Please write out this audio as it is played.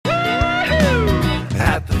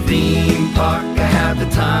the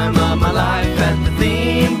time of my life at the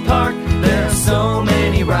theme park. There are so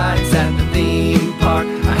many rides at the theme park.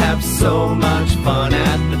 I have so much fun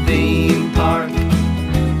at the theme park.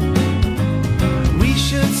 We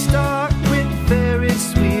should start with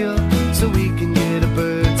Ferris wheel so we can get a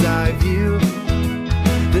bird's eye view.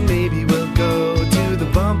 Then maybe we'll go to the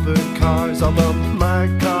bumper cars. I'll bump my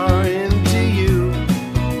car into you.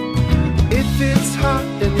 If it's hot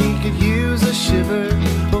and we could use a shiver,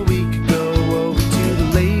 or we could go over to the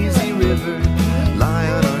lazy river, lie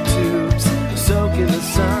on our tubes, soak in the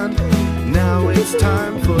sun. Now it's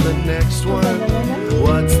time for the next one.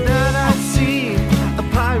 What's that I see? A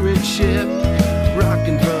pirate ship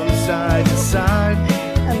rocking from side to side.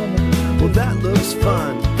 Well, that looks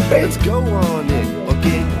fun. Let's go on it or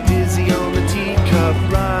get dizzy on the teacup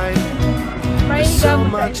ride. There's so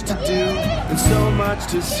much to do and so much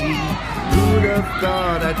to see. Who'd have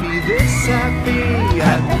thought I'd be this happy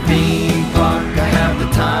at the theme park? I have the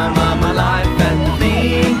time of my life at the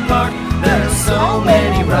theme park. There are so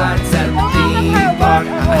many rides at the theme park.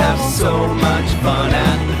 I have so much fun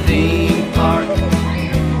at the theme park.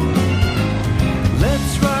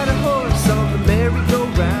 Let's ride a horse on the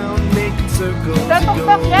merry-go-round, making circles and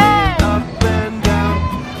going up and down.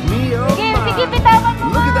 Me oh my, look at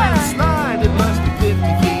that slide, it must be 50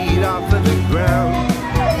 feet off of the ground.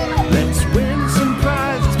 Let's win some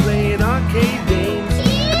prizes playing arcade games,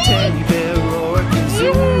 a teddy bear or a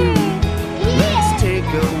kazoo. Let's take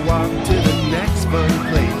a walk to the next fun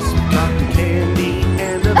place, cotton candy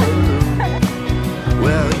and a balloon.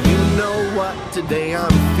 Well, you know what, today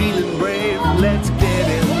I'm feeling brave. Let's get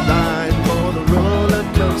in line for the roller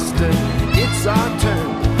coaster. It's our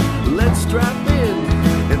turn, let's drop in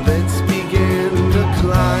and let's begin to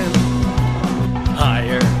climb.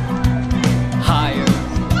 Higher, higher,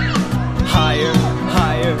 higher,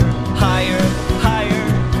 higher, higher, higher,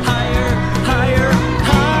 higher, higher,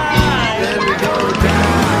 higher. Then we go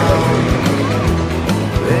down,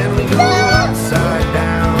 then we go upside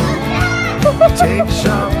down. Take a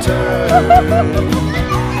sharp turn,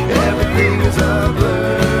 everything is a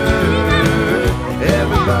blur.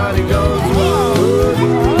 Everybody goes whoa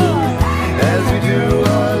as we do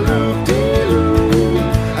our loop-de-loop.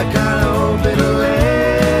 I kinda hope it'll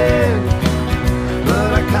end, but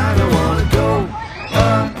I kinda wanna go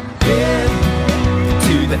again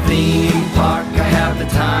to the theme park. I have the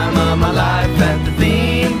time of my life at the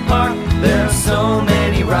theme park. There are so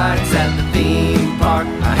many rides at the theme park.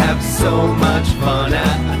 I have so much fun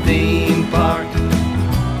at the theme park.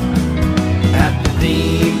 At the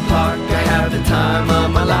theme park, I have the time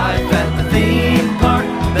of my life at the theme park.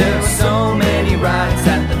 There are so many rides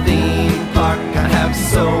at the theme park. I have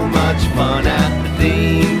so much fun at the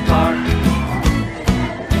theme park.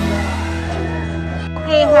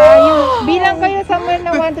 Okay ha, yung bilang kayo somewhere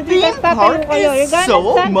na 1, 2, 3, stop kayo. You're gonna stand up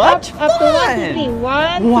to 1, 2, 3.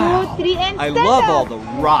 1, 2, 3, and stand up. I love all the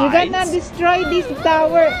rides. You're gonna destroy this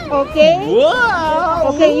tower, okay?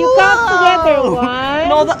 Whoa! Okay, you count together. 1.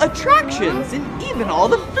 And all the attractions and even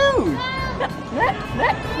all the food.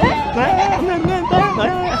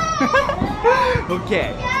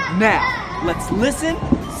 Okay, now let's listen,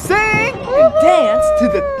 sing, and dance to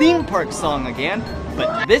the theme park song again,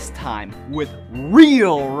 but this time with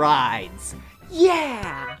real rides.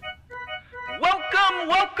 Yeah! Welcome,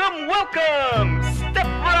 welcome, welcome! Step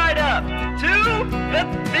right up to the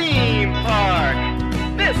theme park.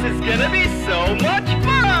 This is gonna be so much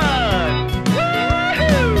fun!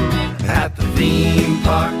 Woohoo! At the theme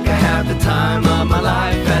park, I have the time of my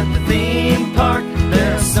life at the theme park.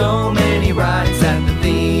 There are so many rides at the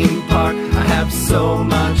theme park. I have so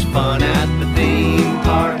much fun at the theme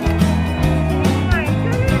park.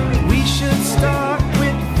 We should start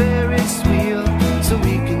with Ferris wheel so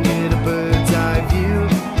we can get a bird's eye view.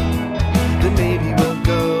 Then maybe we'll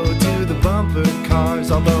go to the bumper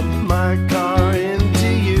cars. I'll bump my car into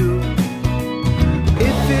you.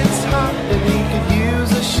 If it's hot and we could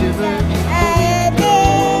use a shiver,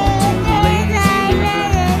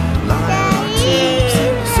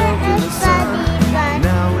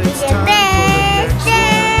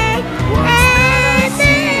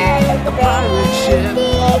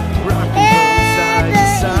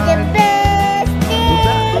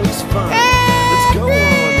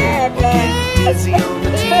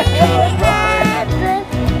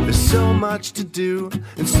 much to do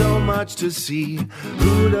and so much to see.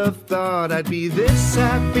 Who'd have thought I'd be this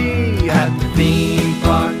happy at the theme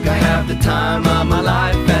park? I have the time of my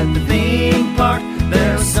life at the theme park.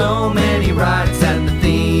 There are so many rides at the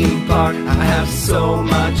theme park. I have so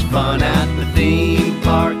much fun at the theme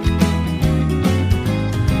park.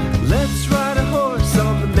 Let's ride a horse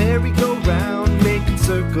on the merry-go-round, making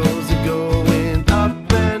circles and going up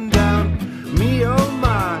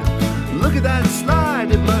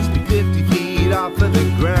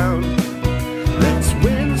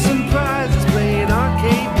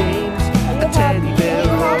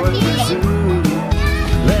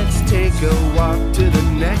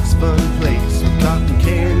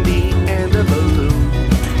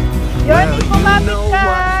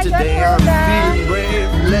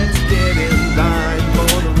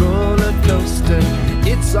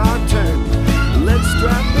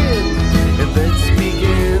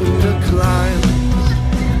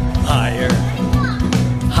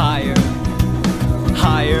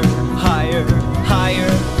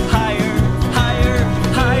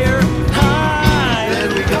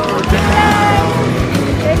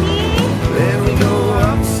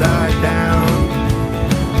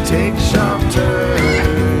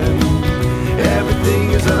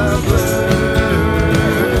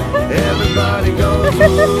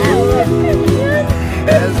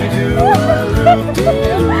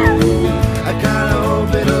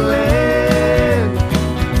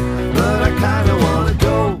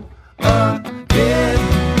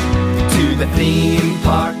theme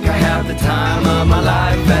park, I have the time of my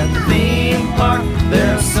life at the theme park.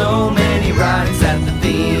 There are so many rides at the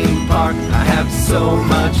theme park. I have so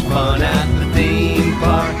much fun at the theme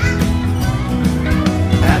park.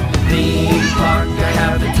 At the theme park, I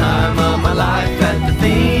have the time of my life at the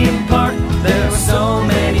theme park. There are so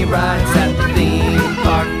many rides at the theme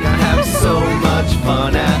park. I have so much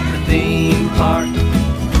fun at the theme park.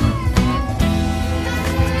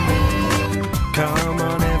 Come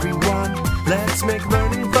on everyone, let's make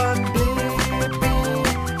learning fun.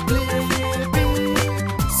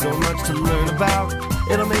 So much to learn about,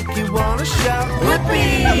 it'll make you wanna shout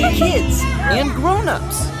Whippy! Kids and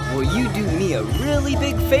grown-ups, will you do me a really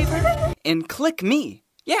big favor? And click me.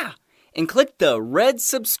 Yeah, and click the red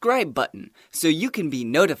subscribe button so you can be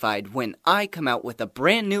notified when I come out with a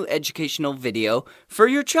brand new educational video for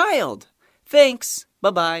your child. Thanks.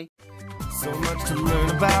 Bye-bye. So much to learn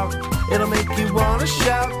about, it'll make you wanna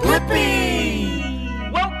shout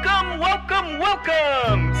Whippy! Welcome, welcome,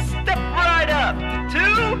 welcome! Step right up to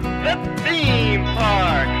the theme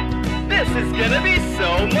park. This is gonna be so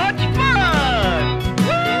much fun!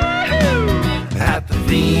 Woohoo! At the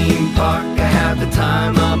theme park, I have the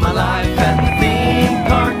time of my life at the theme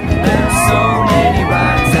park. There are so many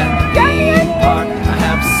rides at the theme park. I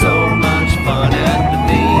have so much fun at the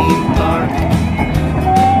theme park.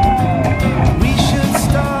 We should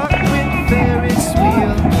start with Ferris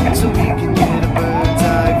wheel so we can get a bird's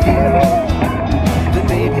eye view. Then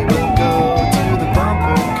maybe we'll go to the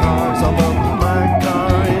bumper cars. I'll bump my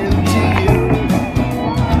car into you.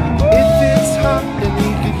 If it's hot and we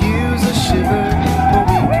could use a shiver, or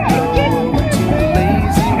we could go over to the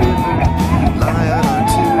lazy river, lie on our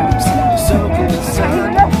tubes, soak in the sun.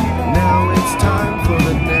 Now it's time for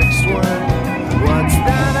the next one. What's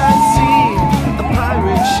that I see? A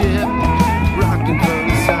pirate ship rocking from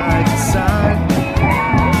side to side.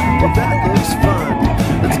 Well, that looks fun.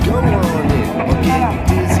 Let's go on it or get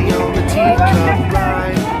dizzy on the teacup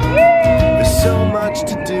ride. There's so much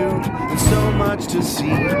to do and so much to see.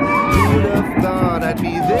 Who'd have thought I'd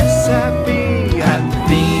be this happy? At the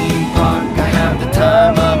theme park, I have the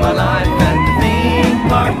time of my life at the theme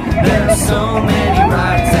park. There are so many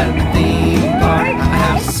rides at the theme park. I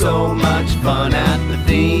have so much fun at the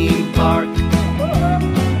theme park.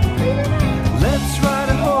 Let's ride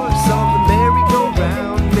a horse on the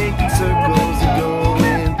merry-go-round, making circles and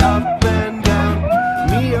going up and down.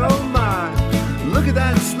 Me oh my, look at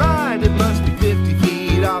that slide, it must be 50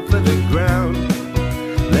 feet off of the ground.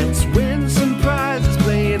 Let's win some prizes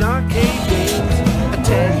playing arcade games, a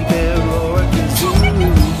teddy bear or a kazoo.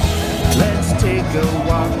 Let's take a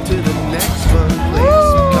walk to the next fun place,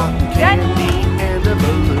 some cotton candy and a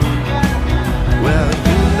balloon. Well,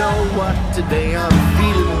 you know what, today I'm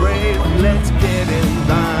feeling brave. Let's get in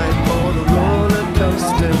line for the roller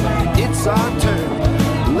coaster. It's our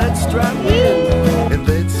turn, let's strap in and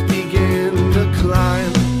let's begin to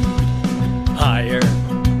climb. Higher,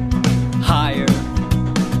 higher,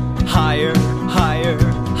 higher, higher,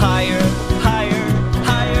 higher, higher,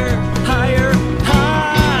 higher, higher,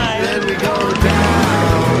 higher. Then we go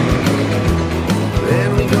down, then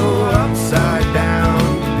we go upside down.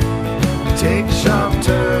 Take a sharp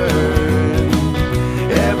turn,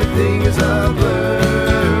 everything is a blur.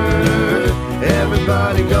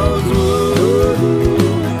 Everybody goes